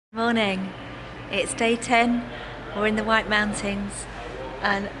Morning, it's day 10, we're in the White Mountains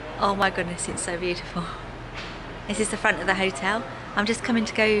and oh my goodness, it's so beautiful. This is the front of the hotel. I'm just coming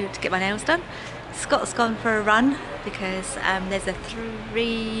to go to get my nails done. Scott's gone for a run because there's a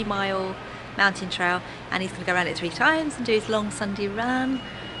 3-mile mountain trail and he's going to go around it 3 times and do his long Sunday run.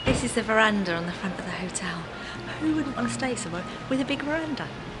 This is the veranda on the front of the hotel. Who wouldn't want to stay somewhere with a big veranda?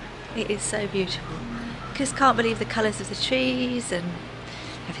 It is so beautiful. Just can't believe the colours of the trees and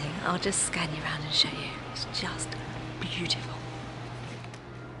everything. I'll just scan you around and show you. It's just beautiful.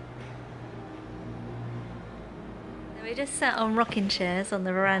 So we just sat on rocking chairs on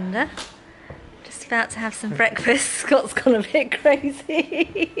the veranda. Just about to have some breakfast. Scott's gone a bit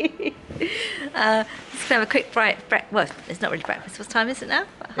crazy. Just gonna have a quick well, it's not really breakfast. What time is it now?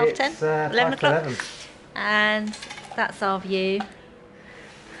 Half 10? 11 o'clock? And that's our view.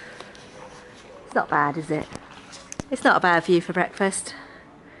 It's not bad, is it? It's not a bad view for breakfast.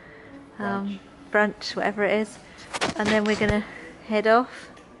 Brunch, whatever it is, and then we're gonna head off.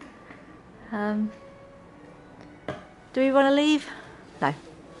 Do we want to leave? No.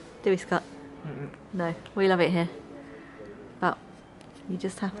 Do we, Scott? No, we love it here, but you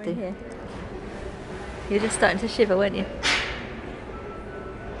just have to. You're just starting to shiver, weren't you?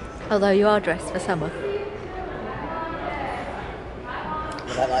 Although you are dressed for summer.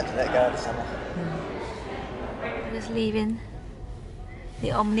 I don't like to let go of the summer. We're just leaving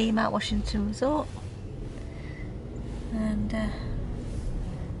the Omni Mount Washington Resort and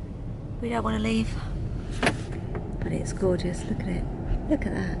we don't want to leave, but it's gorgeous. Look at it, look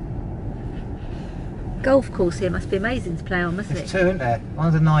at that golf course here. Must be amazing to play on, mustn't it? There's 2, isn't there?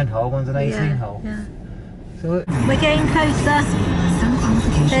 One's a 9-hole, one's an 18-hole. Yeah. So we're getting closer.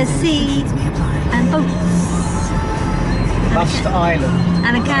 There's sea and boats. Bust Island.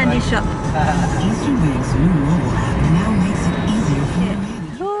 And a candy shop.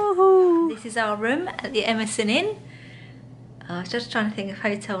 This is our room at the Emerson Inn. I was just trying to think of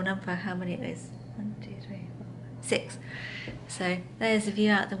hotel number, how many it is. 1, 2, 3, 4, 6. So there's a view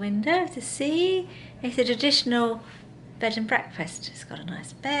out the window to sea. It's a traditional bed and breakfast. It's got a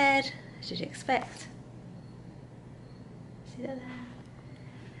nice bed, as you'd expect. See that there?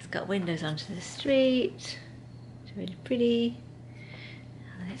 It's got windows onto the street. It's really pretty.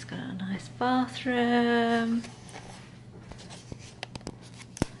 And it's got a nice bathroom.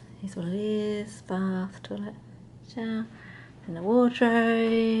 Here's what it is: bath, toilet, shower, and a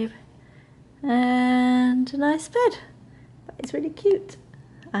wardrobe, and a nice bed. But it's really cute,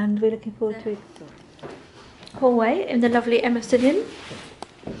 and we're looking forward to it. Hallway in the lovely Emerson Inn.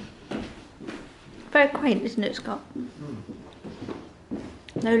 Very quaint, isn't it, Scott?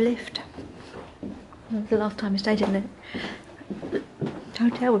 No lift. That was the last time we stayed in the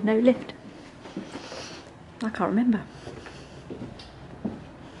hotel with no lift. I can't remember.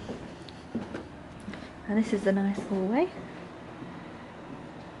 And this is the nice hallway.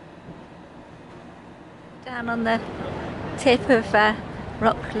 Down on the tip of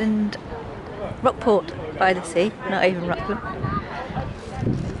Rockport by the sea, not even Rockland.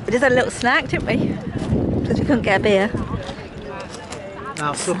 We just had a little snack, didn't we? Because we couldn't get a beer.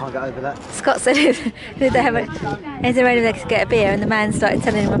 No, I still can't get over that. Scott said, is there any way they could get a beer? And the man started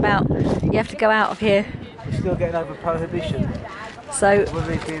telling him about, you have to go out of here. You're still getting over prohibition. So,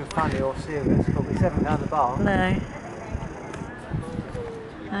 whether he's being funny or serious, but we haven't down the bar. No.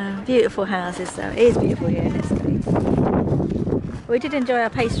 Beautiful houses though. It is beautiful here in Italy. We did enjoy our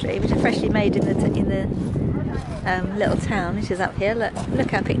pastry, which is freshly made in the little town, which is up here.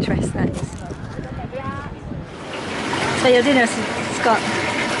 Look how picturesque that is. So your dinner, Scott.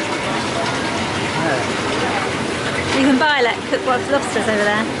 Yeah. You can buy like cooked lobsters over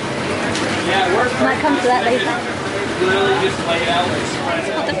there. Yeah, we're might come to that later. literally just laid out. It's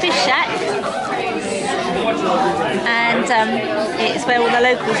called the Fish Shack, and it's where all the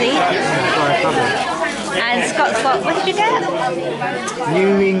locals eat. And Scott's got, what did you get?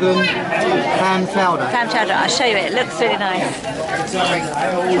 New England clam chowder. Clam chowder, I'll show you it, it looks really nice.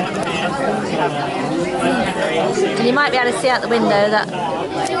 And you might be able to see out the window that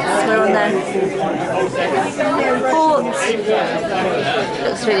we're on the port.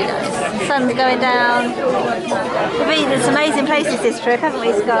 Looks really nice. The sun's going down. We've been in some amazing places this trip, haven't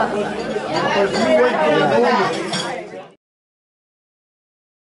we, Scott?